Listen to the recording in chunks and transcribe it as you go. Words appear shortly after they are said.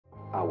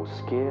I was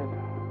scared,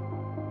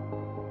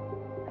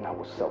 and I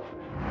was selfish.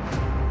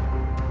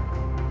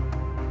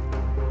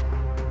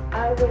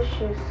 I wish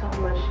you so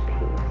much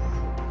peace.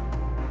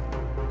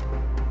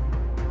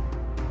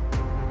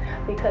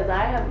 Because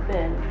I have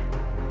been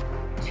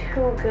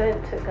too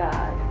good to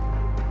God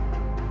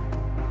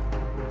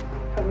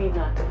for me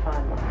not to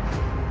find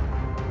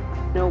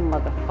love. No,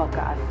 motherfucker,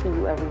 I see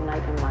you every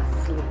night in my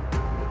sleep.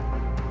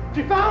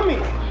 She found me!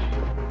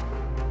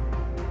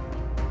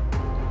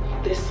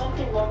 There's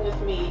something wrong with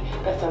me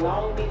that's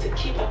allowing me to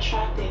keep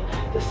attracting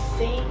the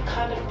same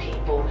kind of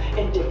people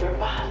in different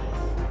bodies.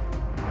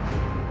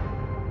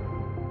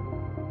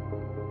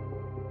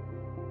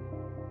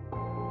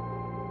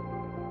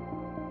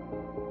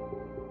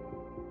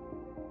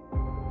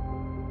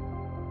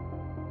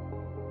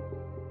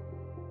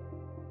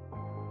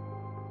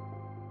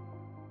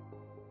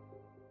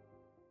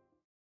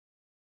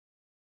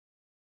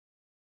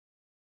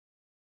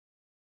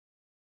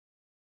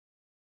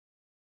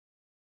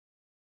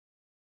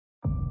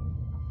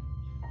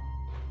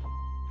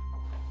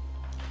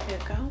 Here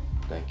you go.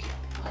 Thank you.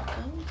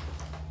 Welcome.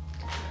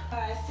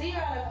 I see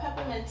you're out of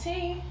peppermint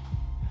tea.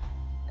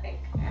 Like,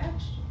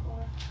 extra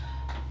for.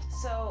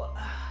 So,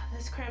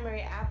 this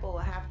cranberry apple will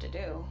have to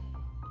do.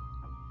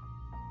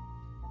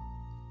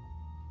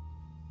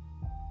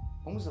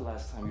 When was the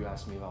last time you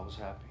asked me if I was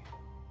happy?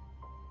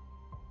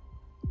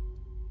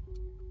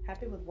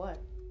 Happy with what?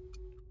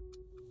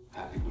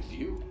 Happy with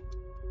you.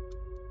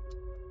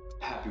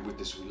 Happy with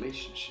this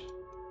relationship.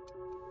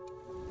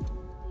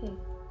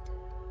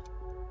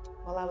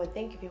 Well, I would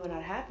think if you were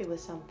not happy with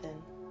something,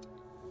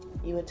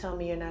 you would tell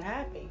me you're not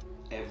happy.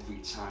 Every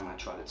time I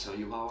try to tell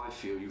you how I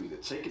feel, you either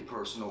take it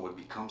personal or it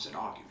becomes an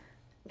argument.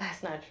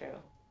 That's not true.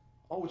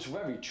 Oh, it's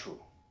very true.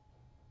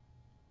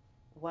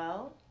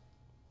 Well,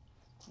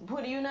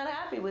 what are you not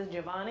happy with,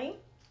 Giovanni?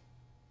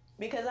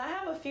 Because I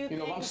have a few things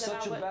You know, I'm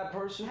such a bad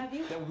person. Have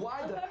you then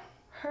why the...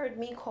 heard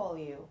me call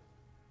you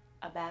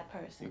a bad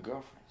person? Your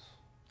girlfriends.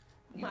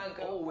 My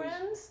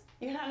girlfriends?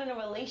 You're not in a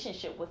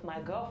relationship with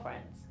my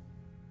girlfriends.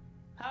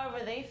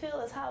 However they feel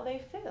is how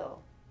they feel.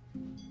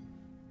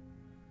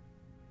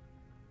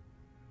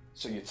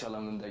 So you're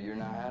telling them that you're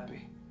not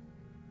happy?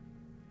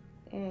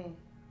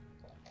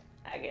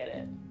 I get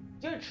it.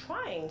 You're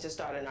trying to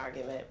start an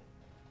argument.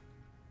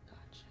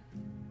 Gotcha.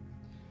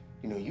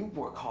 You know, you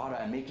work harder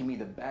at making me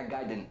the bad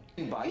guy than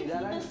anybody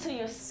that I... You do this to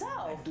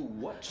yourself. I do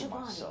what to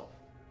Giovanni, myself?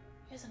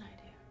 here's an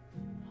idea.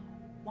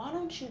 Why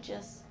don't you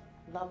just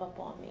love up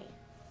on me?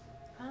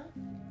 Huh?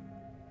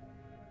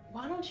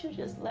 Why don't you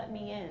just let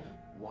me in?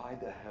 Why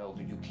the hell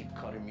do you keep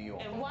cutting me off?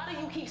 And why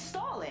do you keep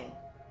stalling?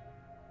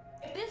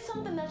 If there's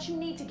something that you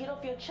need to get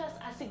off your chest,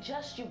 I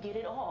suggest you get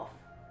it off.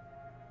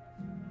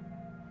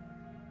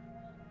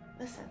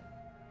 Listen,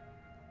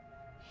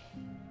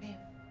 babe,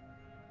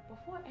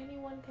 before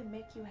anyone can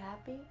make you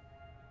happy,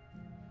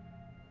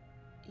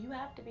 you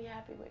have to be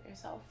happy with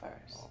yourself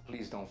first. Oh,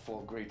 please don't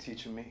fourth grade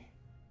teaching me.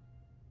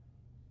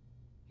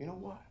 You know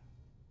what?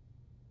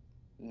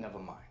 Never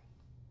mind.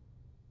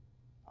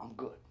 I'm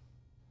good.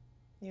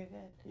 You're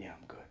good. Yeah,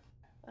 I'm good.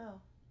 Oh,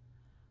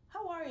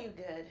 how are you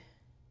good?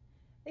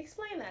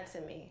 Explain that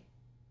to me.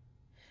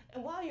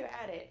 And while you're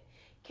at it,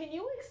 can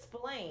you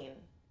explain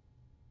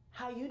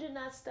how you did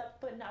not step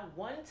foot not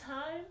one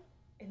time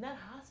in that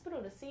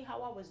hospital to see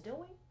how I was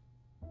doing?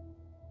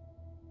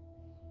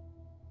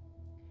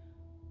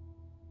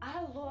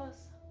 I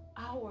lost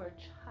our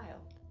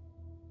child.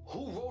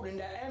 Who rode in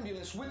that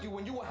ambulance with you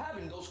when you were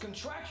having those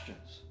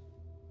contractions?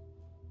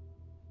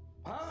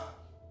 Huh?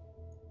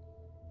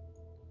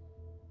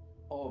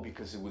 Oh,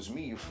 because it was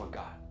me you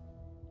forgot.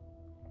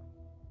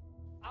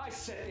 I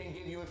said and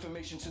gave you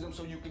information to them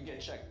so you could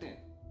get checked in.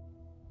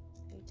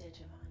 You did,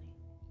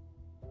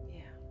 Giovanni.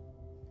 Yeah.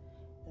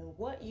 And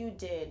what you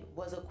did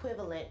was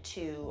equivalent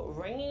to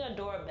ringing a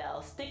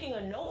doorbell, sticking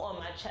a note on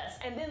my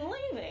chest, and then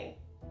leaving.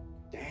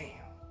 Damn.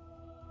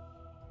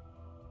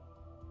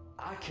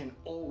 I can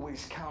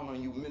always count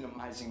on you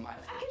minimizing my... I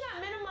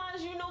cannot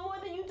minimize you no more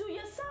than you do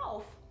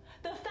yourself.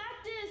 The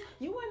fact is,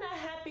 you are not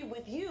happy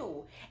with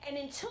you. And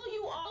until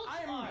you all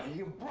I am out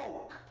here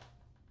broke.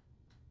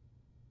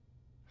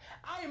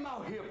 I am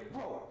out here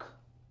broke.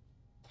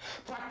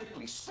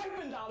 Practically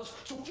scraping dollars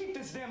to keep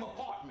this damn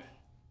apartment.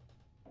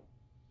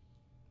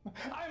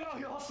 I am out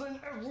here hustling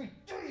every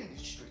day in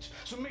these streets,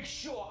 so make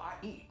sure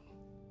I eat.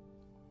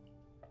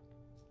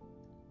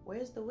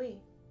 Where's the we?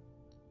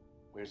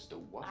 Where's the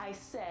what? I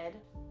said,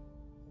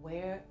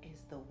 where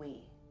is the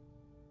we?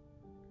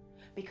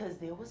 Because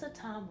there was a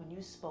time when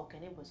you spoke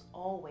and it was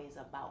always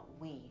about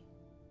we.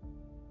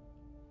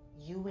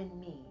 You and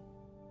me.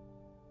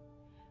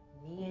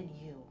 Me and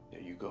you.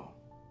 There you go.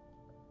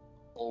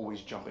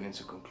 Always jumping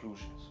into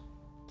conclusions.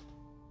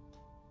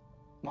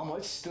 Mama,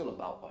 it's still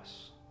about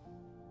us.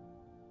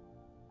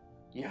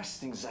 Yes,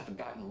 things have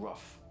gotten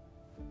rough.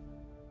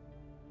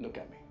 Look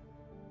at me.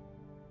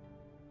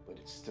 But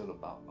it's still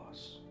about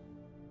us.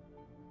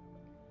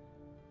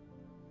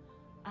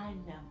 I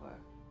never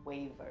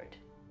wavered.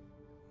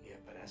 Yeah,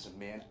 but as a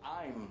man,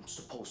 I'm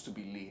supposed to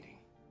be leading.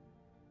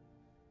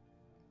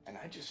 And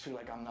I just feel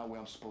like I'm not where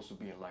I'm supposed to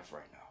be in life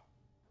right now.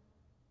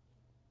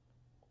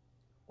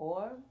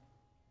 Or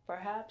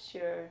perhaps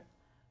you're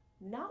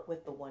not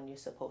with the one you're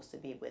supposed to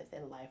be with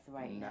in life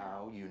right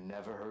now. No, you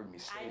never heard me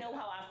say I know that.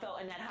 how I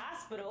felt in that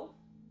hospital.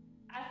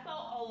 I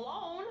felt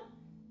alone.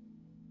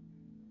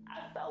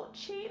 I felt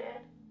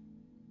cheated.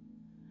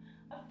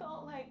 I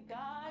felt like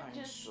God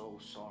I'm so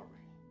sorry.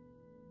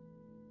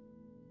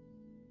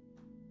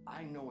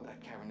 I know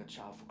that carrying a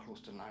child for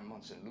close to 9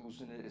 months and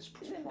losing it is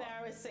It's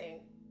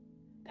embarrassing.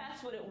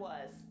 That's what it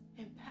was.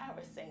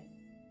 Embarrassing.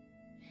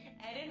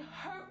 And it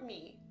hurt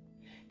me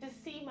to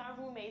see my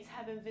roommates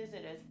having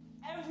visitors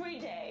every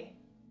day.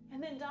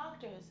 And then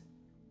doctors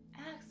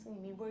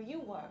asking me where you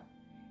were.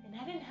 And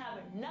I didn't have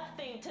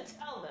nothing to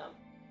tell them.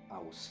 I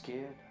was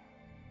scared.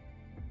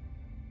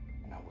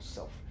 And I was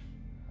selfish.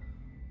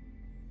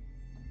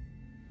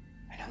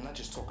 And I'm not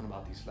just talking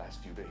about these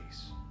last few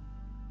days.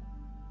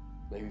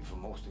 Maybe for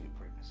most of your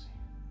pregnancy.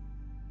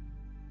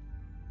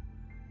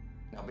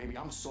 Now, baby,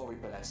 I'm sorry,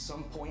 but at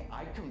some point,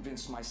 I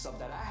convinced myself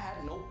that I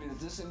had no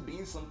business in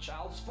being some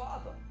child's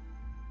father.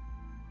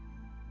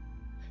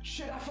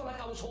 Shit, I felt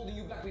like I was holding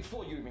you back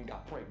before you even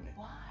got pregnant.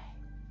 Why?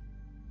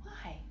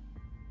 Why?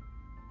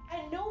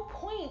 At no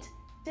point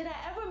did I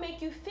ever make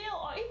you feel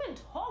or even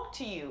talk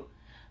to you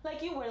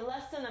like you were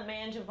less than a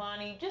man,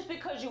 Giovanni, just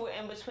because you were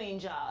in between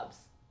jobs.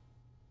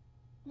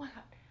 Oh my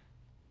God.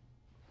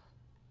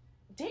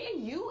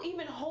 Didn't you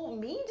even hold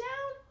me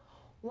down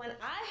when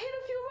I hit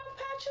a few rough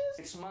patches?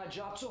 It's my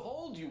job to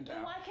hold you down.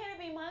 Then why can't it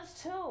be mine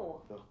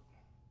too? Look,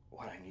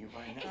 what I need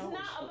right now It's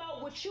not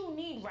about what you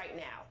need right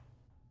now.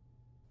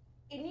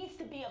 It needs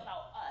to be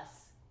about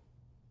us.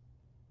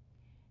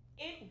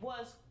 It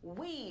was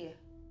we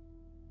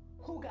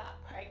who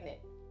got pregnant.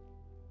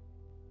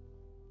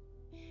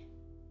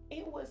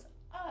 It was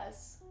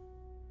us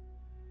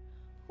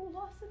who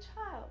lost a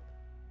child.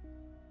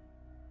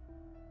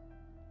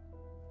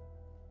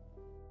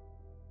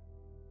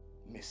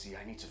 Missy,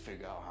 I need to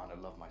figure out how to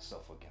love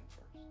myself again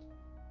first.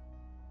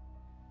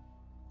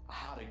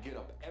 How to get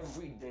up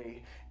every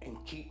day and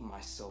keep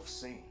myself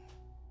sane.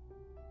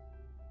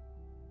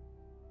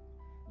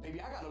 Baby,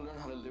 I gotta learn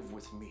how to live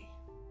with me.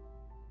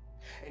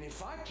 And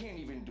if I can't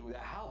even do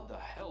that, how the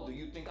hell do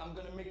you think I'm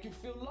gonna make you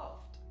feel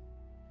loved?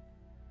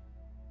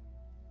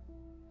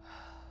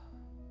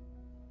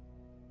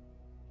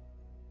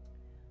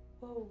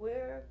 Well,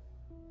 we're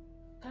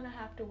gonna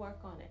have to work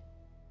on it,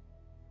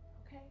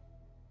 okay?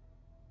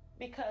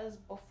 Because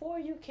before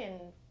you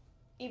can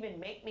even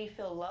make me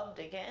feel loved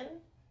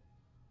again,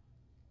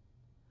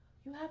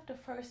 you have to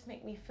first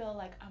make me feel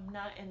like I'm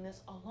not in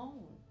this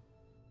alone.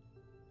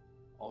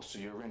 Oh, so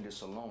you're in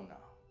this alone now?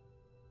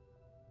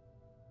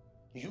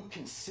 You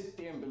can sit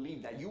there and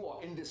believe that you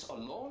are in this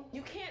alone?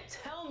 You can't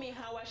tell me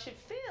how I should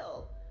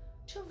feel.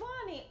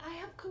 Giovanni, I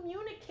have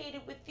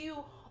communicated with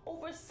you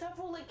over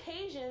several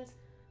occasions,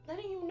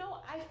 letting you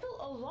know I feel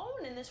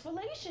alone in this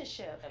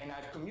relationship. And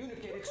I've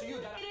communicated to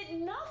you that I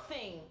did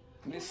nothing.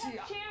 Missy, you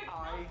have shared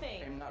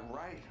nothing. I am not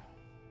right.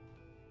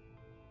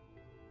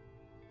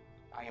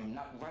 I am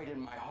not right in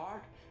my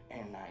heart,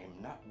 and I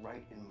am not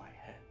right in my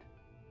head.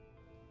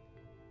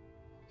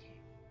 Okay,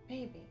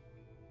 baby.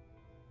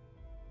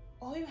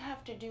 All you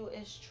have to do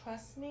is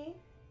trust me.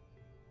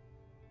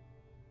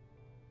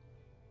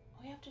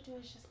 All you have to do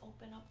is just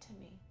open up to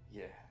me.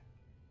 Yeah.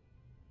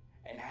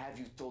 And have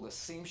you throw the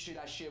same shit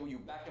I share with you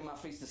back in my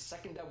face the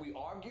second that we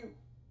argue?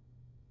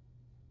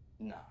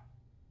 Nah.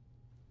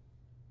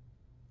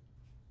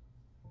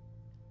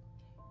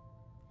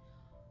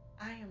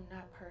 I am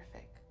not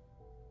perfect.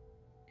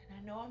 And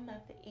I know I'm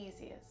not the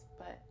easiest,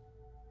 but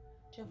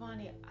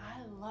Giovanni,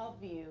 I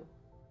love you.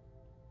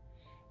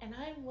 And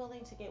I'm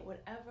willing to get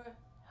whatever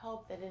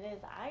help that it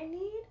is I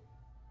need,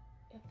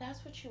 if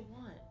that's what you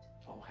want.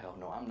 Oh, hell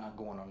no, I'm not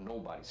going on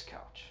nobody's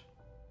couch.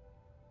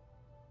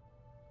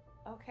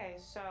 Okay,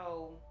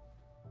 so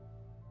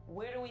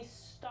where do we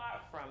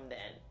start from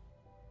then?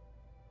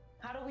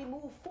 How do we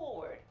move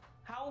forward?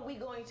 How are we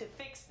going to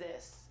fix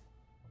this?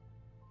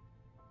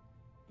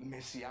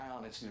 Missy, I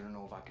honestly don't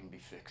know if I can be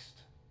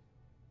fixed.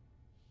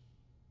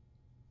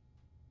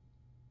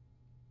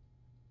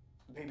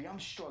 Baby, I'm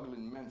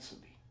struggling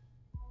mentally.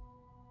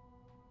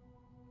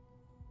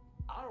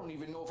 I don't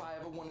even know if I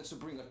ever wanted to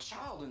bring a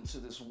child into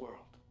this world.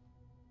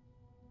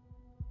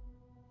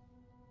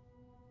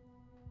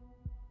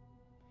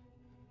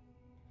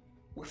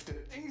 With the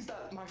things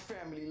that my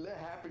family let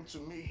happen to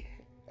me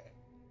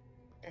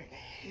and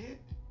hid,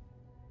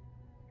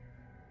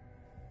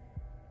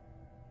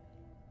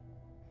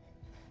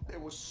 there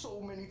were so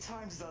many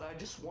times that I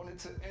just wanted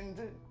to end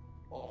it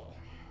all.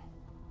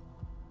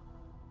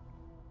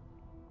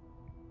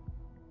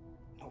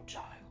 No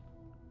child.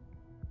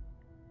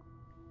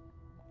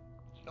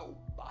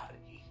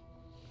 Nobody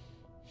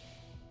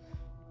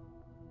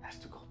has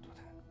to go through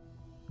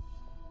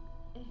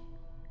that.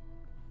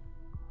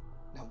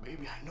 Now,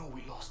 baby, I know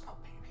we lost our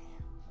baby.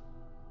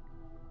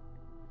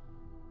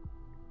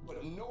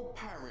 But no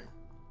parent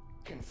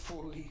can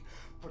fully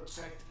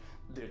protect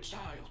their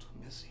child,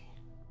 Missy.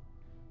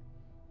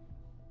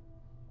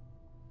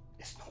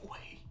 There's no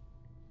way.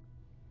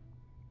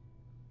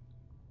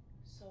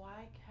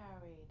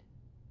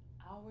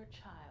 our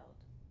child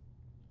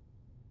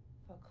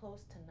for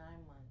close to 9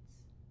 months.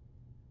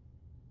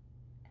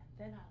 And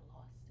then I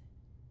lost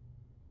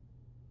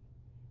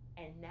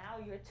it. And now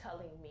you're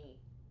telling me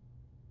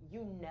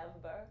you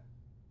never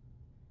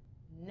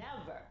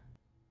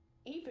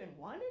even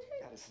wanted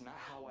it? That is not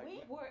how I...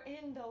 We were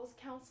in those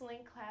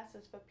counseling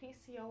classes for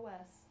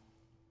PCOS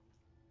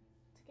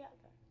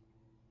together.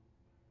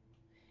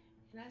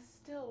 And I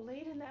still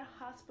laid in that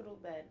hospital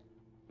bed,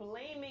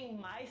 blaming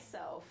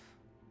myself,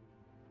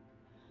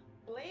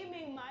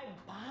 blaming my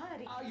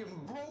body. I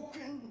am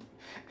broken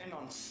and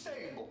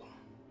unstable.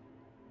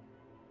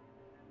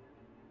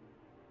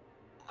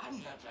 I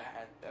never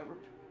had therapy.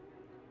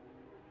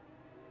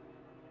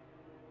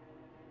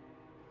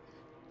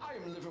 I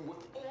am living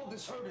with all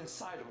this hurt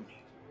inside of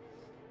me.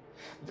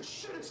 The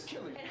shit is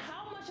killing me. And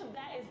how much of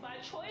that is by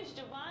choice,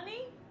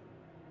 Giovanni?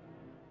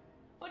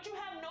 But you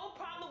have no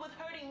problem with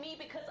hurting me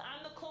because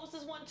I'm the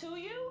closest one to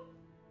you?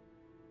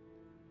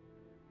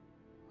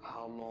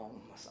 How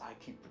long must I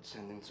keep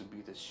pretending to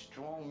be the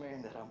strong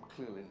man that I'm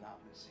clearly not,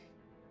 Missy?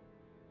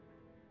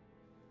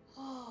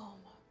 Oh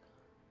my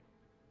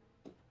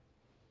God.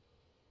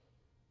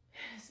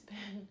 It's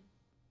been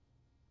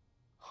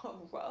a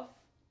rough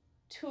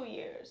 2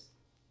 years.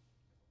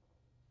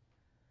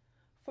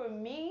 For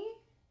me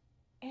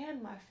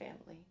and my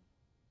family.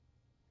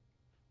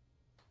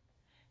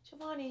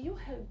 Giovanni, you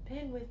have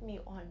been with me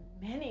on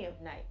many of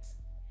nights.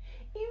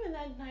 Even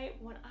that night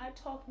when I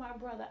talked my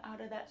brother out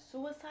of that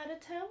suicide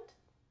attempt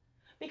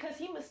because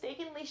he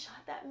mistakenly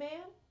shot that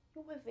man,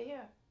 you were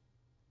there.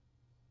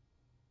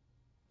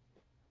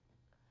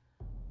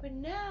 But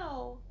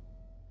now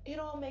it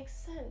all makes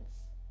sense.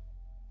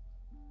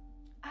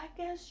 I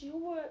guess you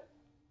were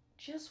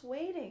just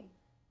waiting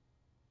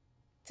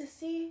to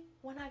see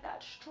when I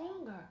got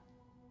stronger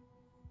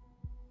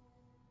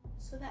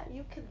so that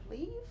you could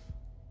leave?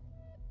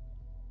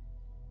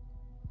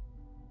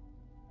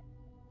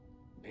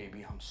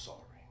 Baby, I'm sorry.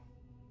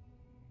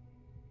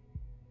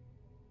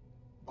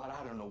 But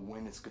I don't know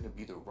when it's gonna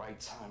be the right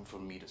time for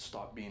me to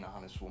start being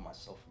honest with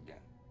myself again.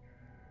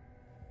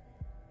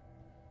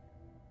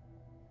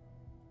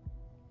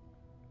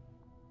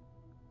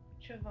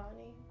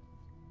 Giovanni,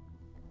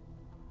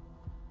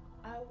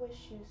 I wish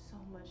you so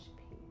much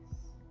peace.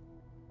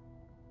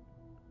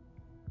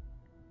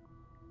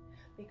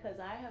 Because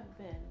I have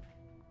been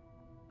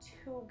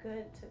too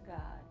good to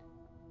God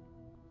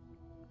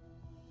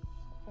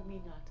for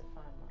me not to find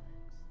mine.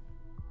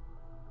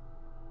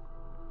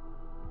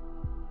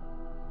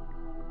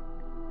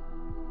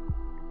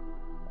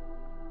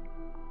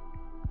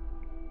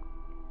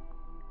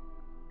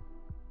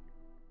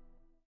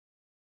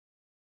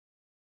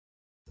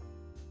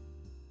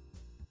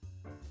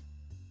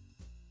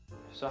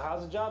 So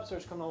how's the job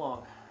search coming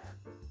along?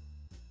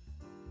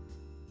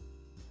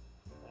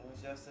 Same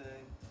as yesterday,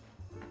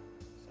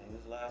 same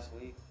as last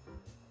week.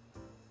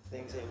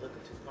 Things ain't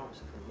looking too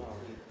promising for tomorrow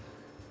either.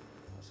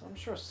 So I'm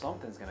sure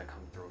something's gonna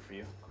come through for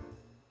you.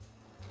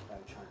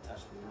 Everybody trying to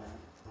touch me, man.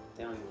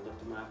 They don't even look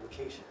through my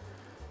application.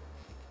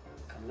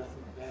 Come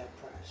nothing but bad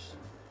press.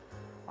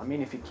 I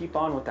mean, if you keep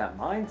on with that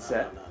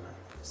mindset... No.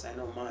 This ain't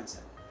no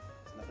mindset.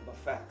 It's nothing but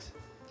facts.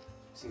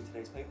 See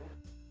today's paper?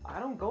 I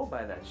don't go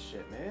by that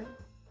shit, man.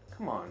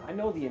 Come on, I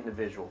know the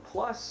individual.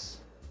 Plus,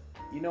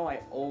 you know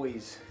I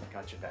always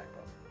got your back,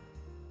 brother.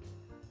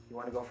 You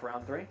want to go for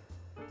round 3?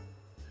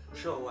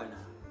 Sure, why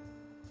not?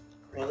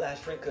 Well,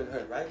 last drink couldn't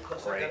hurt, right?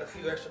 Plus, I got a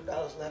few extra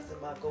dollars left in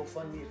my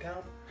GoFundMe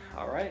account.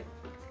 All right.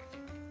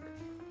 Can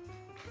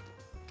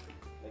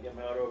I get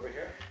my order over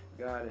here?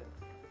 Got it.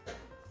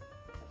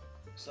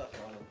 What's up,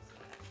 Ronald?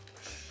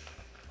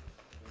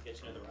 Can we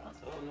get you another round?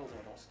 Oh, no,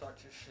 don't start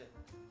your shit.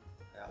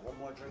 I got one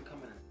more drink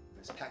coming in.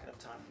 It's packing up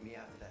time for me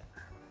after that.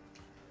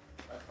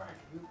 Frank,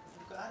 you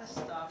gotta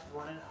stop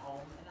running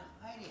home and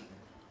hiding.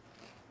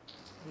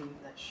 I mean,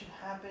 that shit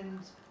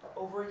happened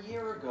over a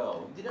year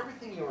ago. You did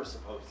everything you were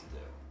supposed to do.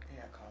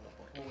 Yeah, Carla,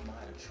 but who am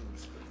I to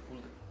choose?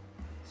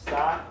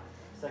 Stop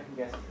second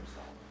guessing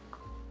yourself.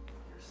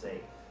 You're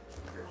safe.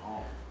 You're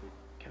home.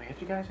 Can I get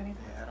you guys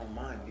anything? Yeah, I don't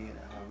mind being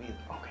at home either.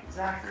 Okay.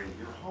 Exactly.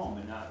 You're home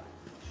and not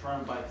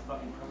surrounded by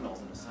fucking criminals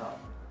in a cell.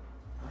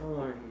 I don't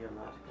want to hear your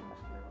logical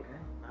much, okay?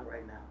 Not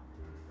right now.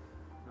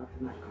 Not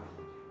tonight,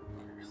 Carla.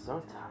 You're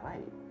so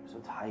tight. You're so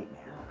tight,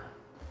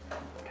 man.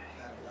 Okay.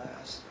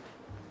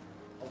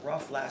 A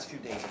rough last few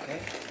days, okay?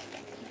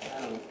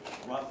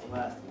 Rough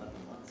last 11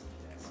 months.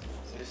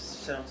 See, this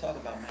is shit I'm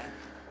talking about, man.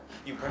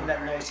 You bring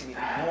that noise to me. You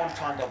know I'm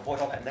trying to avoid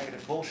all that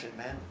negative bullshit,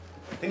 man.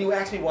 Then you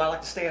ask me why I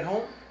like to stay at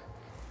home?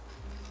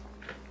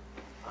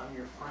 I'm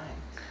your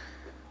friend.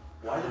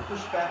 Why the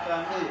pushback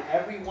on me?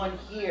 Everyone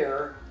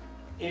here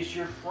is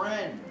your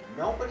friend.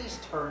 Nobody's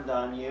turned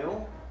on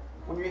you.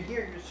 When you're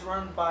here, you're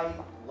surrounded by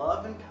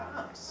love and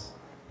cops.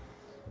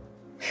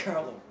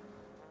 Carlo,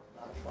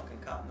 not a fucking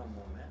cop no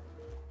more, man.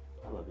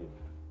 I love you.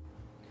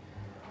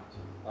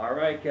 All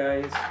right,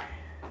 guys.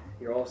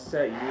 You're all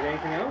set. You need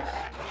anything else?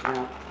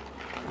 Now,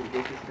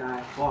 get this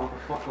guy far the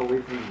fuck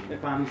away from me.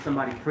 Find me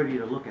somebody pretty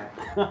to look at.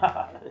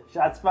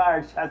 Shots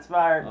fired, shots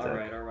fired.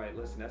 All right.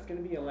 Listen, that's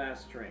going to be your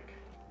last drink.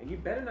 And you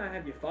better not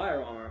have your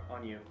firearm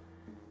on you.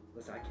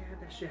 Listen, I can't have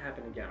that shit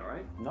happen again,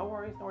 alright? No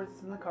worries,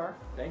 it's in the car.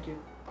 Thank you.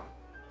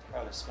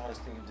 Probably the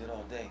smartest thing you did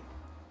all day.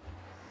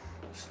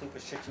 The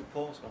stupid shit you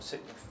pulled is gonna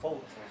sit in your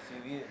folder for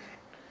a few years.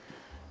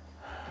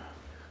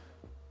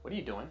 What are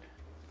you doing?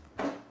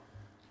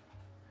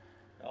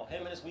 Now,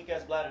 him and his weak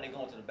ass bladder, they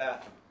going to the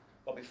bathroom.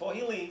 But before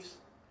he leaves,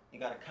 you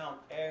gotta count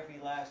every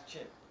last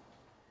chip.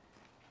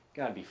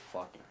 Gotta be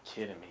fucking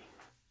kidding me.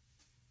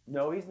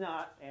 No, he's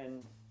not,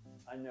 and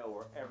I know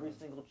where every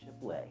single chip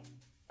lay.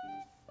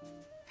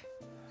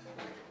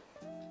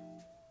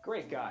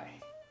 Great guy,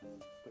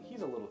 but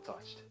he's a little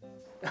touched.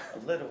 A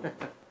little.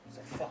 He's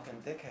a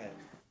fucking dickhead.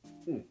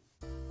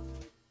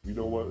 You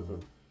know what?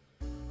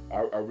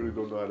 I really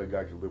don't know how that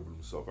guy can live with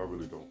himself. I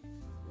really don't.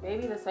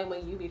 Maybe the same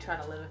way you'd be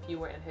trying to live if you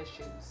were in his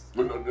shoes.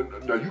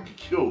 No, you can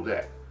kill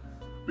that.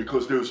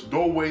 Because there's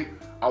no way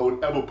I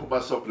would ever put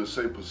myself in the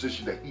same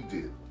position that he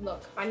did.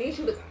 Look, I need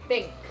you to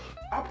think.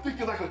 I'm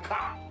thinking like a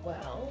cop.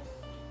 Well,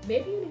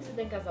 maybe you need to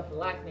think as a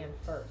black man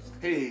first.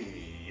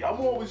 Hey, I'm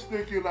always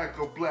thinking like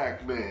a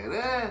black man,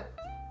 eh?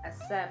 I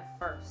said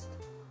first.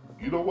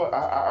 You know what?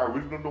 I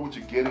really don't know what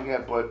you're getting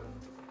at, but...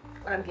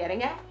 What I'm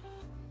getting at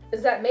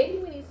is that maybe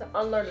we need to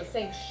unlearn the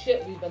same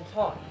shit we've been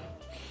taught.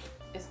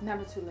 It's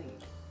never too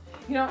late.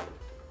 You know,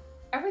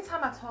 every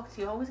time I talk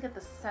to you, I always get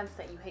the sense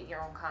that you hate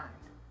your own kind.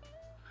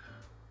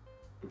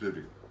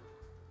 Vivian,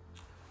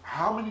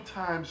 how many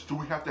times do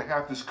we have to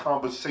have this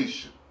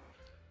conversation?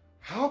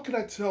 How can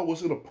I tell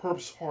what's in a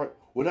perp's heart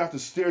when I have to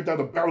stare down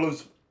the barrel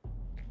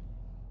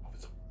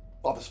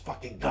of his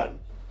fucking gun?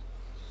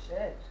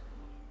 Shit.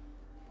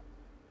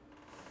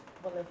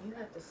 Well, if you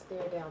have to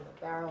stare down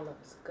the barrel of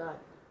his gun,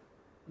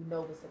 you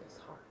know what's in his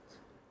heart.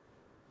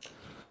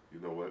 You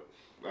know what?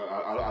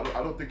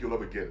 I don't think you'll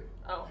ever get it.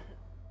 Oh,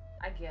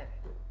 I get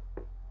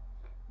it.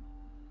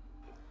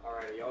 All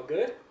right, y'all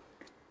good?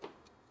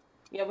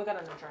 Yeah, we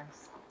got enough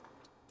drinks.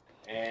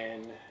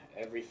 And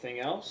everything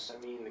else?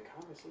 I mean, the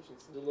conversation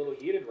seems a little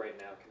heated right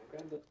now. Can I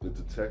grab the...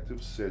 The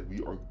detective said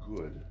we are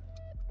good.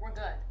 We're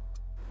good.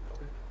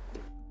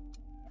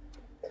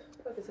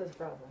 What is his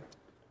problem?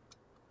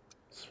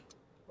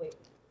 Wait,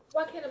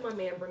 why can't my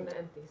man bring the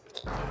empties?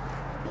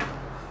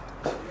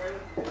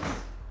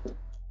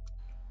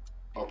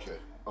 Okay,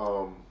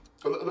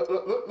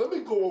 let me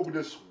go over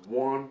this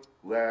one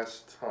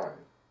last time,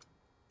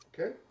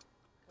 okay?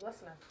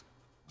 Listening.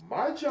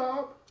 My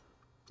job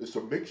is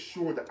to make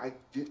sure that I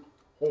get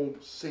home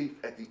safe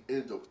at the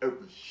end of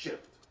every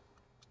shift.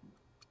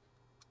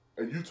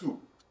 And you too.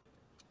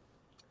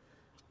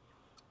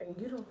 And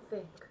you don't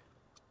think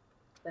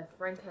that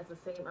Frank has the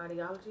same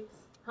ideologies,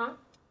 huh?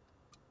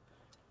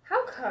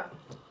 How come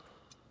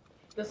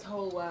this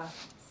whole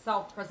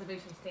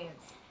self-preservation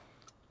stance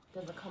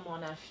doesn't come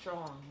on as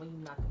strong when you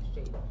knock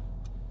the shade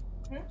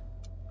off?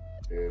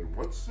 And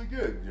once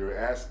again, you're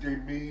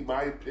asking me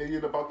my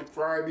opinion about the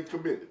crime he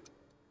committed.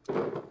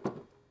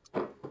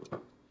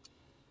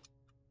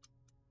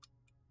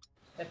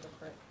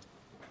 Hypocrite.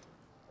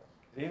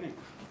 Good evening.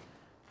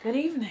 Good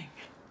evening.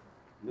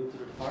 New to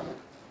the department?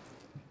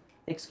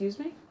 Excuse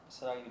me? I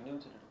said, are you new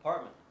to the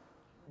department?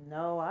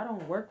 No, I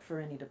don't work for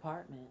any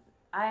department.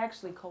 I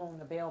actually co-own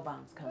the bail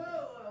bonds company.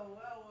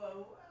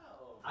 Whoa.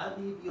 I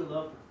leave you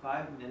alone for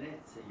 5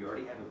 minutes and you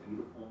already have a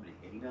beautiful woman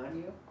hitting on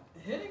you?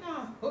 Hitting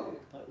on who?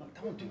 Look,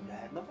 don't do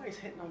that. Nobody's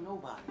hitting on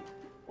nobody.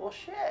 Well,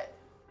 shit.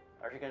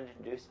 Are you going to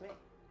introduce me?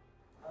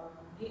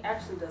 He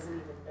actually doesn't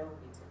even know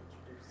me to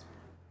introduce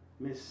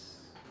me. Miss...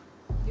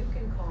 You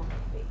can call me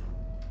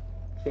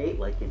Faith. Fate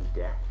like in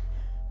death?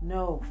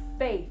 No,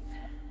 faith.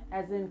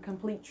 As in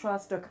complete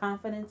trust or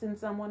confidence in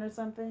someone or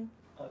something?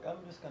 Look,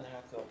 I'm just going to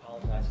have to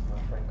apologize for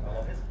my friend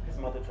Carlo. His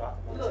mother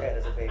dropped him on his head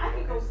as a baby. I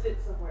can go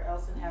sit somewhere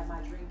else and have my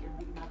drink and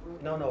read my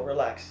book. No,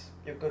 relax.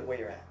 You're good where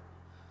you're at.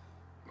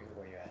 You're good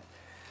where you're at.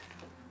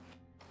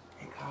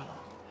 Hey, Carlo,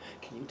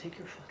 can you take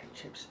your fucking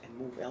chips and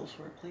move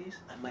elsewhere, please?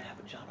 I might have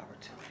a job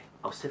opportunity.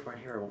 I'll sit right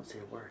here. I won't say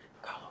a word.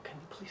 Carlo, can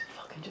you please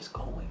fucking just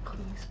go away,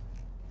 please?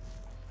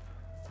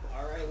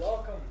 All right,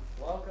 welcome.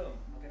 What can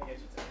I get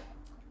you today?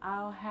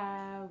 I'll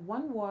have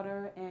 1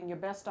 water and your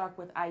best dark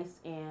with ice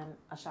and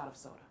a shot of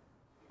soda.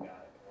 You got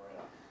it. Don't worry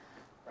about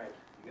it. Right,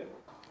 you good?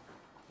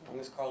 As long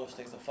as Carlo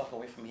stays the fuck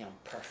away from me, I'm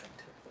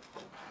perfect.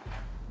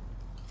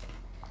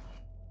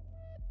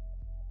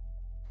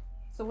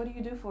 So what do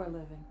you do for a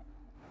living?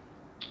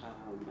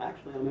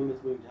 Actually, I'm in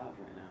between jobs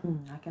right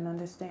now. I can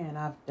understand.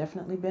 I've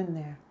definitely been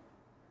there.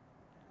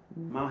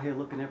 I'm out here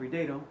looking every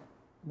day, though.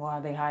 Well,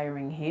 are they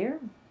hiring here?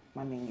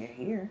 I mean, you're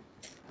here.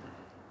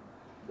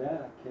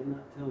 That I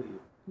cannot tell you.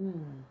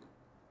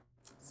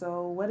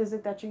 So what is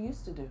it that you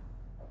used to do?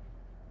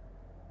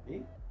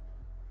 Me?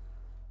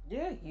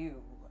 Yeah, you.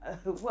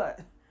 What?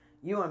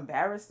 You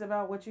embarrassed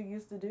about what you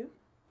used to do?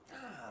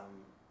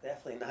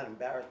 Definitely not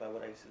embarrassed by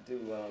what I used to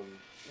do. A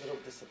little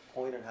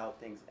disappointed how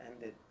things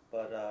ended,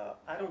 but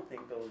I don't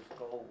think those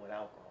go with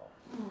alcohol.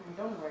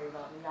 Don't worry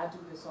about me. I do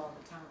this all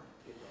the time.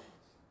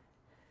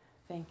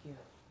 Thank you.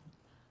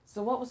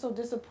 So what was so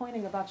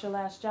disappointing about your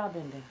last job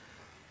ending?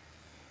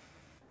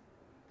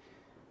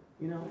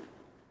 You know,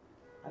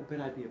 I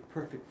bet I'd be a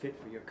perfect fit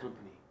for your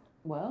company.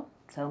 Well,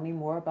 tell me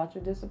more about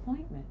your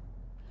disappointment.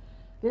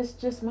 This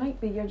just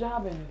might be your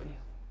job interview.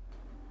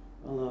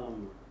 Well,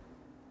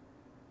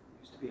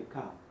 used to be a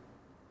cop.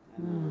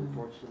 And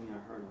unfortunately,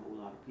 I hurt a whole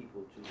lot of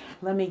people, too.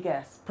 Let me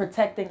guess.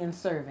 Protecting and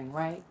serving,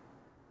 right?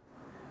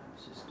 I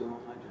was just doing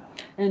my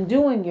job. And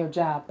doing your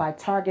job by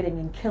targeting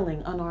and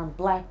killing unarmed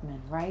black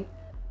men, right?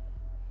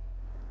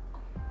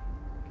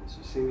 Guess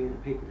you see me in the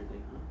paper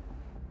today, huh?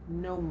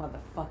 No,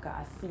 motherfucker.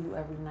 I see you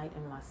every night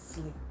in my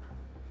sleep.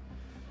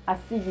 I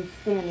see you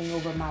standing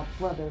over my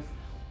brother's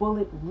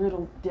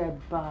bullet-riddled dead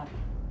body.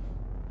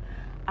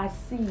 I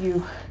see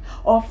you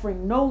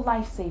offering no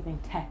life-saving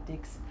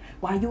tactics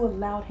while you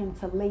allowed him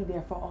to lay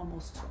there for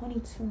almost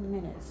 22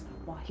 minutes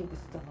while he was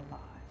still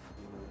alive.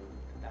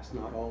 That's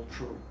not all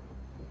true.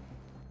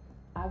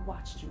 I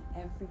watched you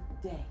every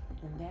day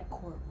in that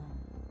courtroom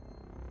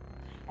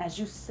as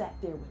you sat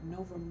there with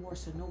no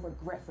remorse or no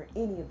regret for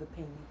any of the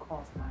pain you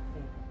caused my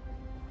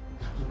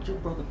family. Look, your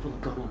brother put a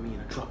gun on me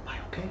in a truck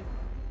fight, okay?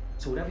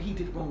 So whatever he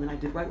did wrong and I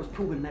did right was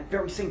proven in that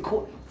very same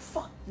court.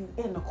 Fuck you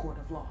in the court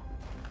of law.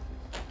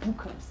 You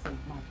could have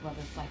saved my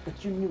brother's life,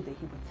 but you knew that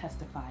he would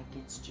testify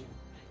against you.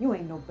 You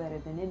ain't no better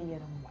than any of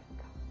them white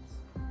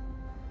cops.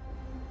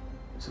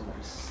 So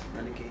this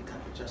renegade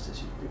type of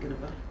justice you're thinking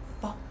about?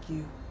 Fuck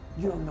you.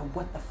 You don't know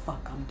what the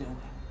fuck I'm doing.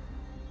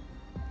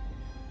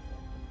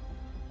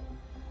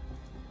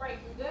 Frank,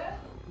 you good?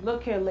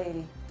 Look here,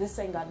 lady. This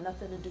ain't got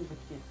nothing to do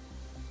with you.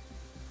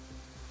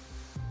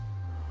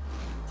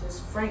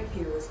 Just Frank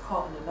here is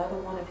caught in another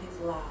one of his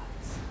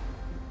lies.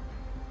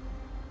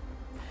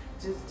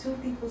 Just two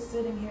people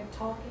sitting here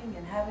talking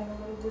and having a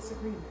little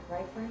disagreement,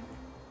 right, Frank?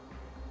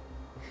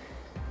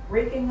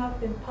 Breaking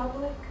up in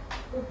public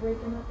or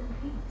breaking up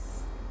in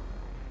peace?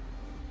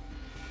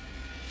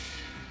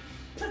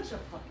 Put your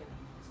fucking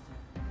hands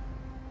down.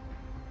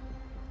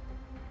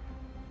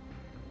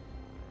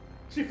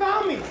 She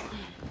found me!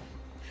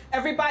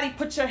 Everybody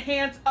put your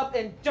hands up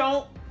and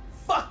don't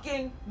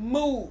fucking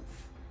move.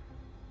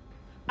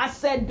 I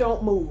said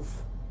don't move.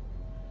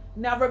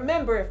 Now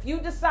remember, if you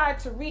decide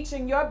to reach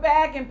in your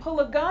bag and pull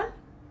a gun,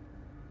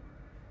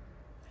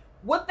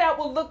 what that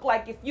will look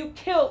like if you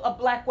kill a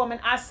black woman,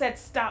 I said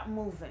stop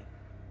moving.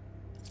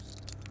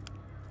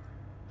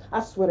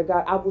 I swear to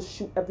God, I will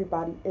shoot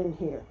everybody in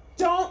here.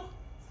 Don't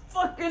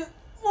fucking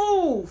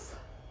move.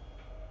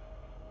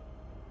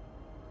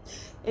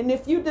 And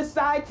if you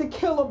decide to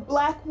kill a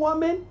black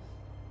woman,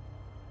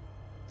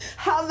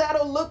 how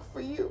that'll look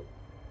for you.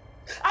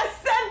 I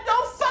said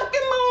don't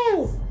fucking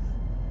move.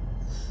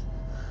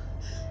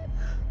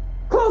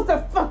 Close the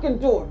fucking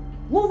door.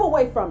 Move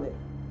away from it.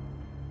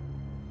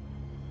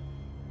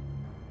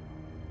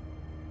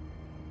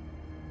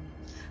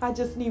 I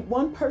just need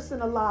one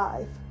person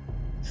alive.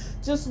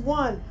 Just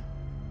one.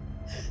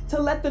 To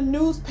let the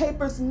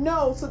newspapers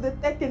know so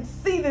that they can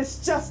see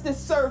this justice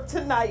served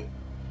tonight.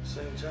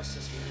 Same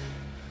justice,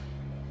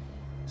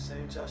 man.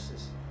 Same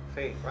justice.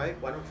 Faith, right?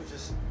 Why don't you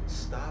just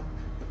stop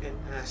and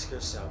ask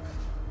yourself,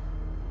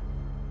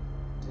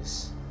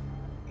 this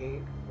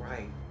ain't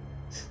right.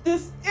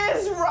 This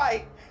is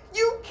right.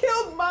 You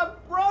killed my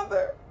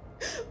brother.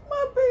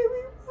 My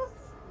baby brother.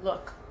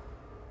 Look,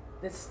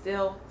 there's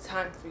still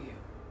time for you.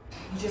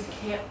 You just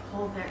can't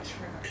pull that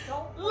trigger.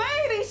 Don't.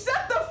 Lady,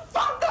 shut the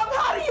fuck up.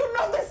 How do you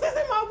know this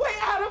isn't my way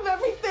out of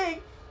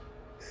everything?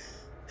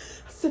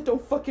 I said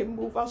don't fucking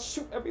move. I'll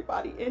shoot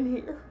everybody in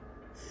here.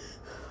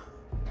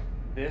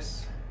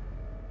 This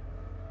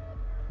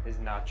is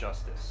not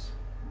justice.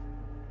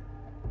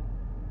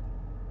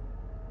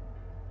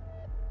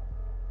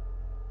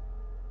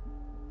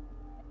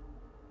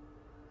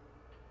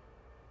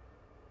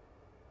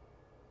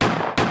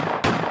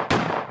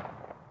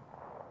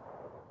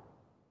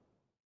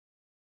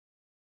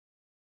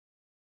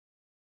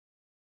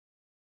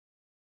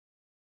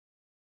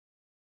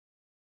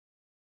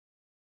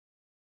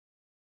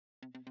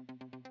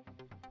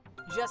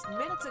 Just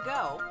minutes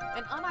ago,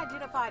 an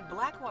unidentified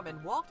black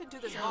woman walked into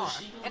this bar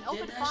and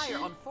opened fire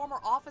on former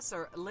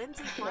officer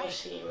Lindsay Frank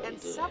and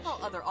several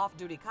other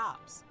off-duty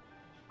cops.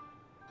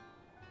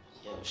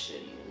 Yo,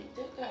 shit, you really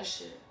did that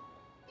shit.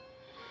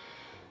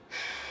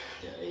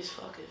 Yeah, these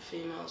fucking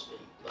females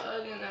been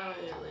bugging out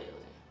here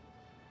lately.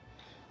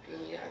 And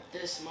then we got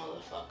this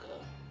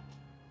motherfucker.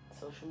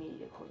 Social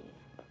media queen.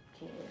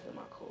 Can't answer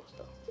my calls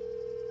though.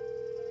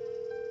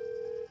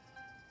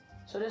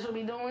 So this what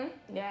we doing?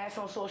 Your ass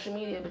on social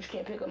media, but you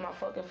can't pick up my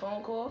fucking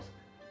phone calls?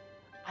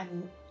 I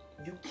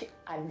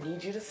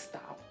need you to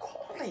stop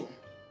calling.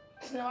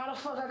 So now how the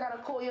fuck I gotta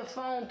call your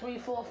phone 3,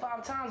 4,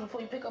 5 times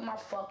before you pick up my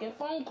fucking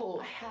phone call?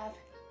 I have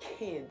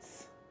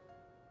kids.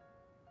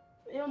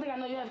 You don't think I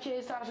know you have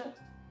kids, Tasha?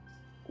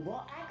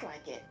 Well, act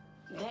like it.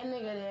 That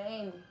nigga there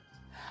ain't.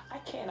 I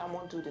can't. I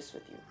won't do this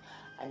with you.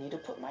 I need to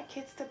put my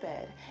kids to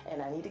bed,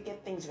 and I need to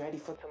get things ready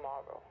for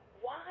tomorrow.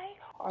 Why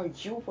are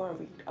you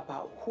worried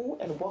about who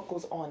and what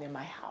goes on in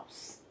my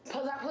house?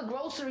 Because I put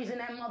groceries in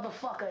that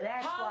motherfucker,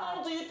 that's why. How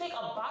long do you think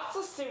a box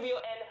of cereal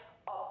and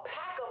a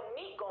pack of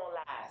meat gonna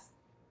last?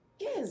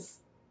 Yes,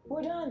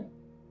 we're done.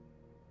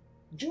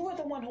 You were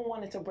the one who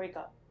wanted to break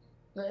up.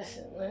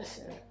 Listen.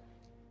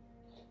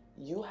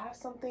 You have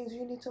some things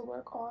you need to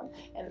work on,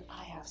 and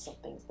I have some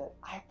things that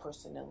I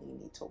personally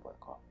need to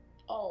work on.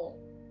 Oh,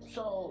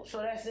 so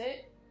that's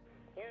it?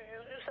 You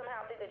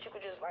somehow think that you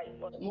could just, like,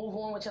 move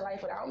on with your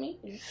life without me?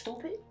 You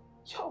stupid?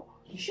 Yo,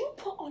 you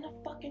put on a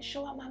fucking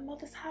show at my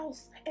mother's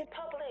house in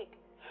public.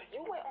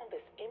 You went on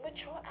this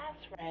immature ass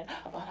rant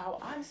about how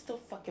I'm still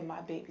fucking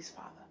my baby's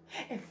father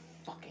in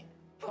fucking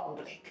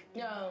public.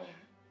 Yo,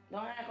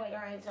 don't act like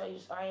I ain't tell you,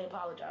 I ain't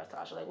apologize,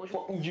 Tasha. Like, what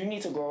you... Well, you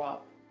need to grow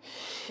up.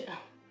 Yeah.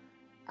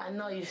 I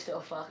know you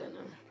still fucking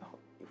him. Oh,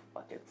 you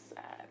fucking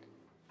sad.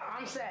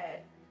 I'm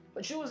sad.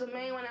 But you was the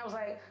main one that was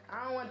like,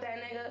 I don't want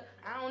that nigga.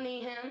 I don't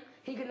need him.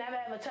 He could never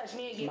ever touch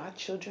me again. My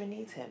children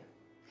need him.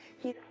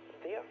 He's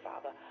their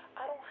father.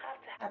 I don't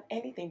have to have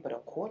anything but a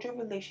cordial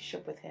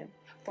relationship with him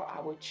for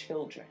our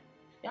children.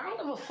 Yo, I don't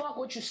give a fuck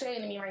what you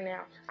saying to me right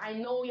now. I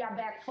know y'all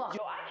back fucked.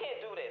 Yo, I can't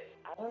do this.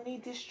 I don't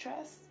need this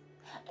stress.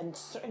 And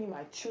certainly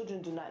my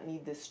children do not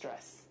need this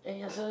stress.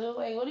 And so,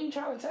 like, what are you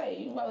trying to say?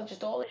 You about to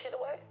just throw this shit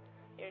away?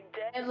 Your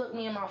dad looked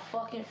me in my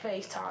fucking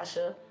face,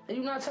 Tasha. Did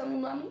you not tell me,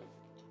 mommy?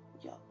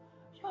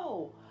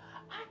 Yo,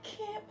 I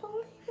can't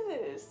believe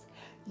this.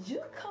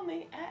 You're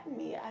coming at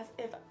me as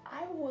if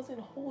I wasn't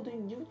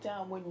holding you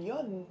down when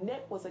your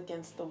neck was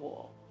against the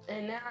wall.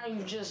 And now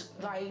you just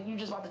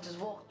about to just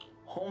walk.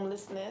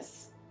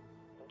 Homelessness,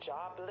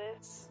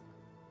 jobless,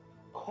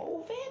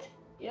 COVID?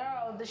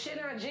 Yo, the shit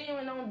not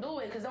genuine, don't do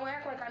it. Cause don't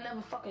act like I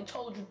never fucking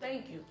told you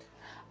thank you.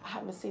 I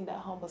haven't seen that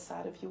humble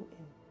side of you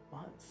in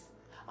months.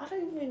 I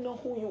don't even know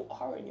who you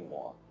are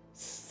anymore.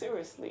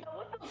 Seriously.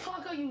 What the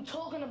fuck are you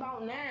talking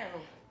about now?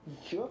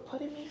 You're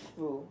putting me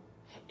through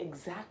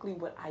exactly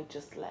what I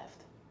just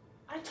left.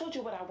 I told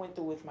you what I went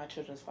through with my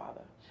children's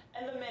father.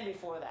 And the men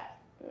before that.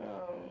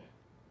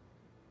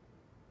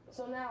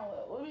 So now,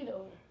 what are we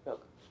doing?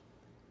 Look,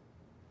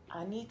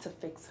 I need to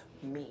fix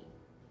me.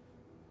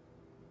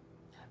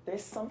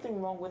 There's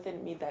something wrong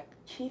within me that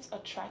keeps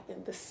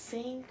attracting the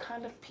same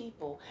kind of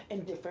people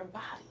in different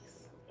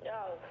bodies.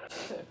 Yo,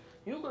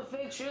 you could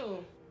fix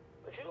you,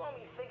 but you're gonna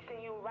be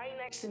fixing you right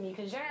next to me,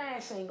 cause your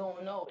ass ain't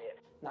going nowhere.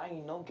 Now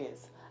you know,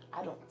 Giz,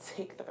 I don't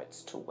take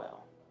threats too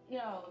well.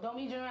 Yo, don't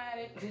be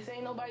dramatic. This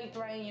ain't nobody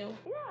threatening you.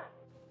 Yeah.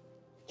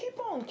 Keep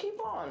on.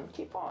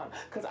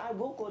 Cause I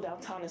will go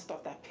downtown and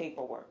start that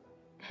paperwork.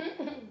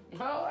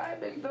 All right,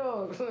 big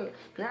dog.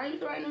 Now you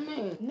threatening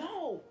me.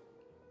 No.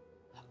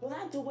 Will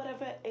I do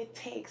whatever it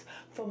takes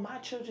for my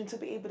children to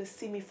be able to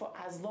see me for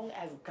as long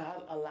as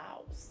God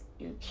allows?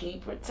 You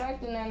keep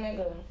protecting that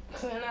nigga.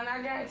 And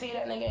I guarantee you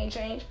that nigga ain't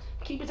changed.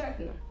 Keep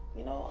protecting him.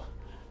 You know,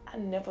 I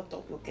never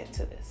thought we'll get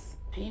to this.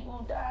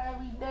 People die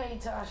every day,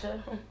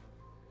 Tasha.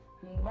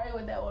 Right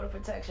with that order of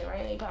protection,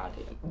 right in their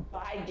pocket.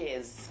 Bye,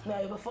 Giz.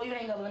 Now, before you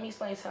hang up, let me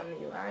explain something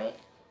to you, all right?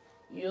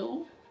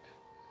 You,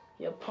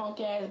 your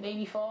punk-ass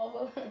baby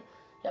father,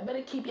 y'all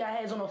better keep your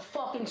heads on a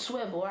fucking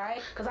swivel, all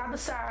right? Because I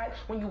decide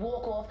when you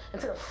walk off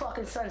into the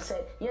fucking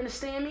sunset. You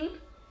understand me?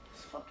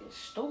 It's fucking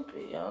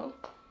stupid, yo.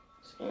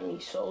 It's getting me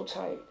so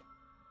tight.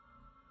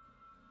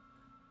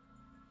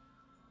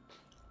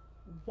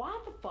 Why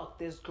the fuck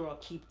this girl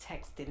keep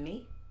texting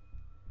me?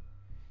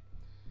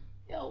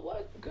 Yo,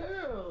 what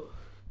girl?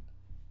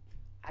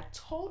 I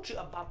told you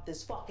about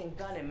this fucking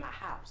gun in my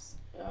house.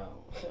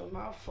 Yo,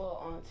 my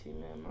fault, auntie,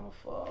 man, my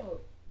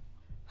fault.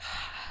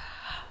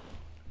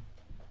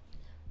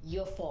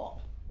 Your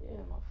fault. Yeah,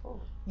 my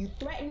fault. You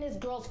threatened this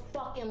girl's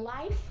fucking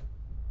life?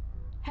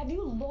 Have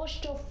you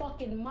lost your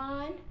fucking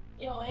mind?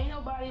 Yo, ain't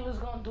nobody was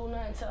gonna do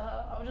nothing to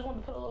her. I just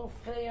wanted to put a little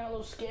fillet on a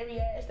little scary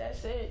ass,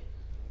 that's it.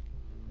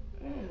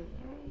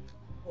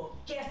 Well,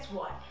 guess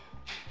what?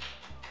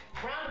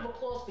 Round of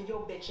applause for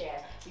your bitch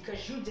ass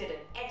because you did an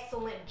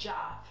excellent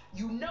job.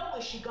 You know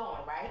where she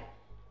going, right?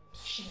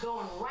 She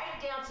going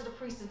right down to the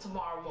precinct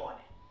tomorrow morning.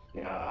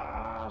 Yeah,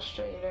 I'll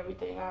straighten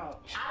everything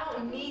out. I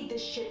don't need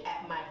this shit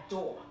at my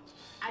door.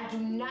 I do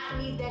not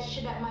need that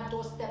shit at my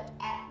doorstep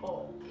at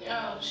all.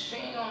 Yo, she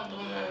ain't gonna do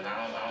nothing.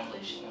 I don't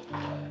believe she gonna do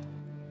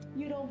that.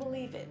 You don't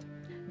believe it.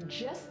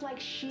 Just like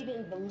she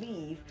didn't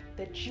believe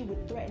that you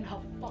would threaten her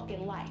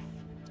fucking life.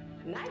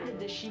 Neither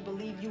did she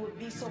believe you would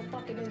be so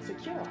fucking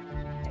insecure.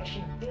 And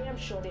she damn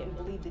sure didn't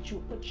believe that you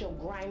would put your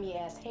grimy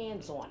ass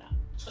hands on her.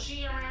 So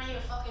she around here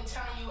fucking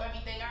telling you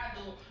everything I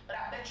do, but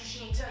I bet you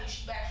she ain't tell you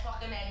she back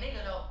fucking that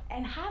nigga though.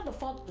 And how the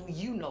fuck do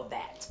you know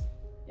that?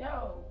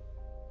 Yo,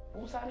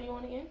 whose side are you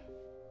on again?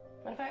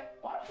 Matter of fact,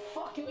 why the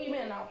fuck you even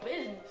in our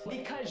business?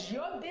 Because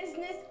your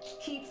business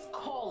keeps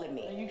calling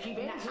me. And you keep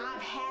now, answering.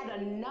 I've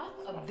had enough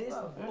of this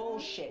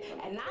bullshit.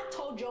 And I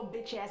told your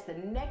bitch ass the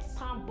next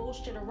time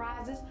bullshit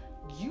arises,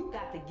 you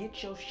got to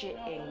get your shit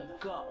and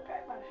go.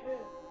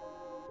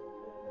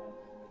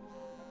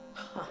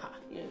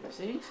 Yeah,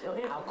 see? Still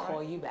answering. I'll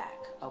call you back,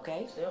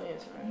 okay? Still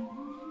answering.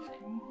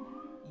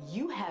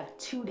 You have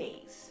 2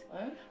 days,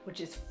 which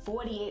is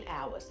 48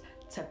 hours,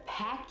 to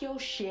pack your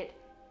shit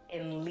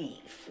and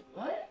leave.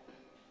 What?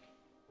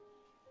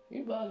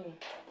 You bugging.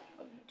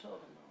 What are you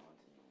talking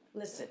about?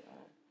 Listen,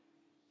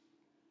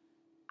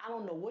 I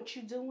don't know what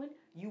you're doing.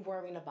 You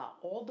worrying about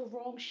all the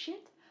wrong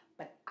shit,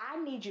 but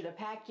I need you to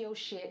pack your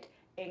shit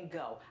and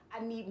go.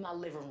 I need my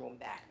living room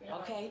back,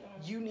 okay?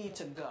 You need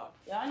to go.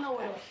 Yeah, I know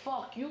where the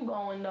fuck you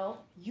going, though.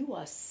 You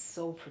are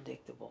so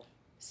predictable.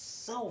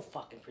 So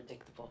fucking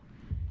predictable.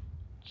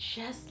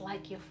 Just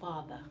like your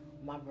father,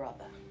 my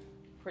brother.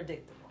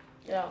 Predictable.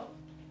 Yo,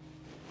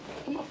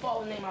 get my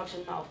father's name out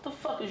your mouth. What the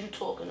fuck is you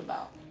talking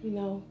about? You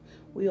know,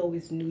 we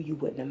always knew you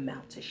wouldn't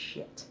amount to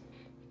shit.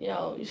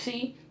 Yo, you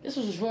see, this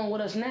is what's wrong with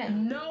us now.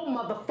 No,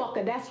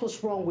 motherfucker, that's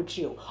what's wrong with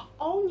you.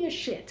 Own your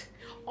shit.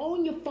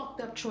 Own your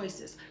fucked up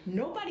choices.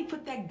 Nobody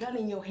put that gun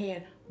in your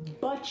hand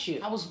but you.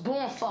 I was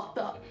born fucked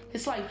up.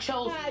 It's like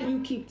chosen. Why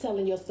you keep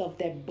telling yourself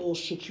that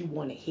bullshit you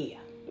want to hear?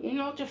 You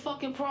know what your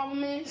fucking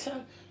problem is?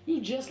 You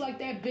just like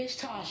that bitch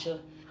Tasha.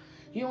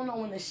 You don't know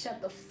when to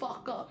shut the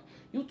fuck up.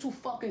 You too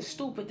fucking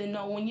stupid to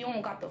know when you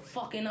don't got the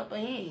fucking upper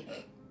hand.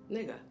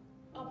 Nigga,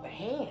 upper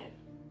hand?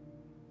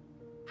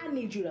 I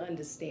need you to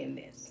understand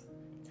this.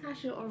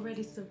 Tasha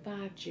already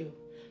survived you.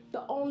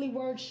 The only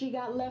word she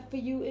got left for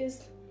you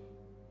is,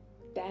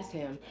 that's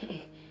him.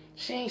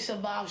 She ain't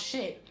survived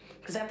shit.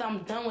 Cause after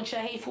I'm done with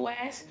your hateful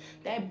ass,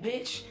 that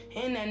bitch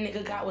and that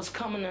nigga got what's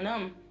coming to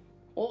them.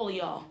 All of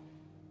y'all.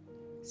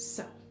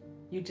 So,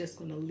 you're just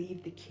gonna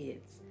leave the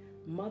kids,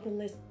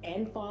 motherless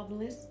and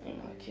fatherless?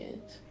 Ain't my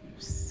kids. You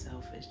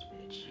selfish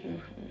bitch.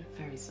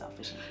 Very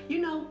selfish. You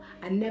know,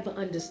 I never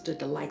understood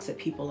the likes of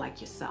people like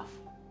yourself.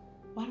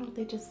 Why don't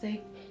they just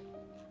say,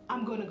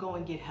 I'm gonna go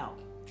and get help,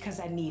 because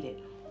I need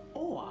it.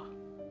 Or,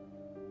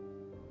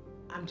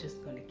 I'm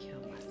just gonna kill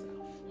myself.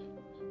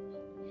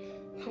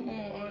 Come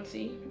on,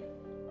 Auntie.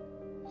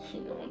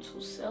 You know I'm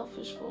too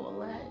selfish for all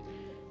that.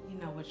 You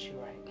know what, you're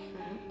right.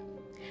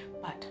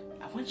 But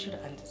I want you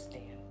to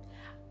understand,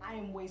 I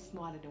am way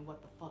smarter than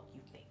what the fuck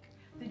you think.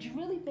 Did you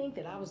really think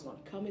that I was gonna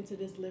come into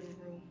this living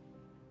room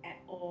at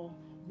all?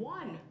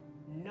 One,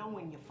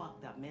 knowing your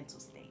fucked up mental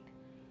state.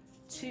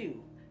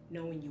 Two,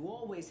 knowing you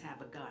always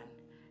have a gun.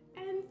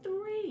 And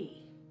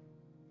three,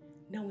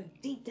 knowing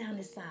deep down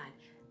inside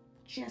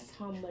just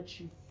how much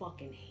you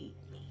fucking hate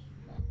me.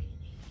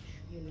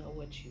 You know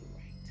what, you're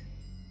right.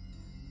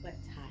 But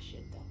Tasha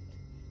don't.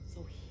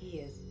 So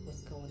here's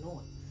what's going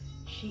on.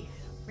 She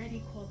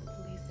already called the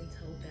police and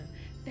told them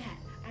that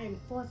I am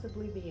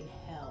forcibly being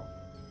held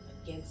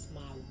against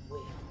my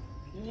will.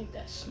 You ain't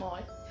that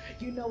smart.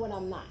 You know what,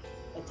 I'm not,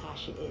 but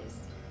Tasha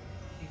is.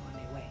 They're on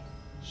their way.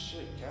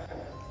 Shit, God.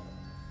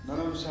 None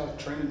of us have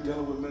training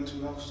dealing with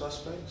mental health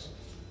suspects.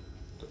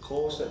 The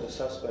call said the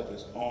suspect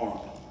is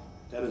armed.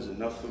 That is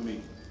enough for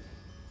me.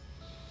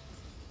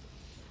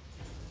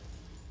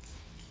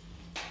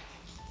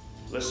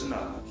 Listen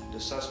up. The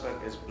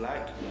suspect is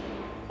black,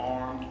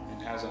 armed,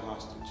 and has a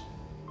hostage.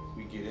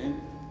 We get in,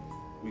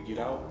 we get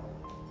out,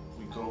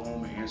 we go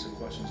home and answer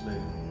questions later.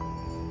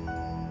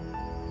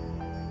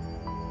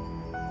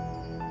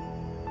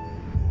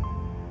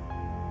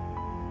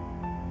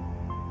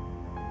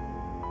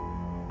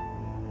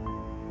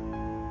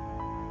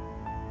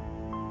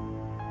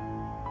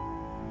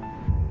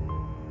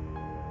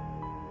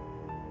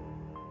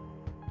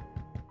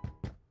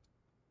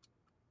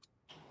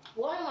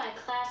 One of my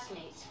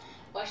classmates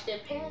watched their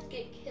parents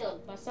get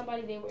killed by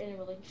somebody they were in a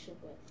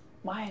relationship with.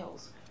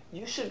 Miles,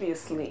 you should be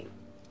asleep.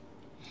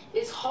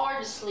 It's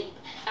hard to sleep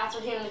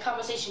after hearing the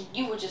conversation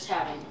you were just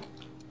having.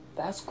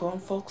 That's grown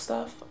folk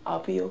stuff.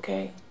 I'll be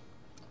okay.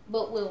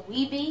 But will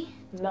we be?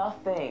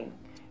 Nothing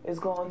is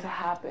going to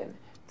happen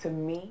to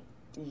me,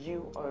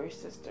 you, or your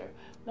sister.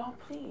 No,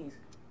 please,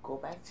 go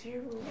back to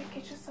your room and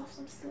get yourself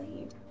some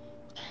sleep.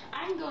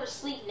 I can go to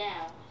sleep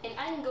now, and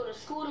I can go to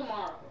school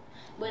tomorrow.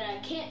 But I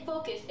can't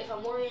focus if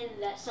I'm worrying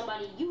that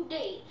somebody you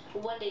date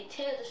will one day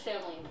tear this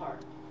family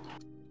apart.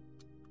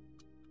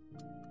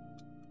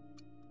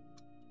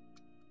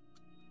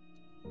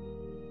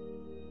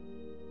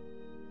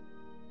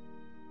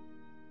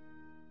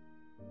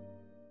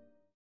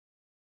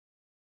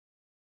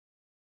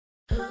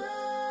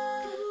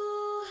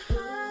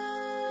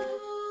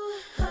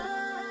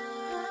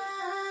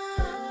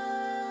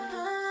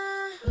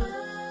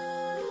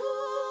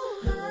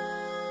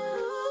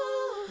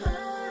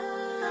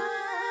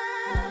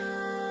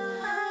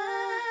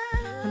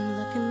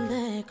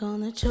 On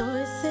the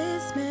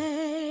choices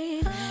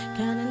made,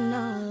 counting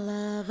all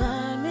of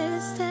our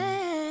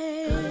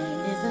mistakes.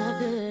 If I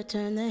could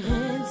turn the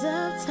hands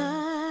of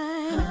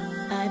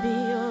time, I'd be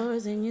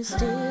yours and you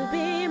still be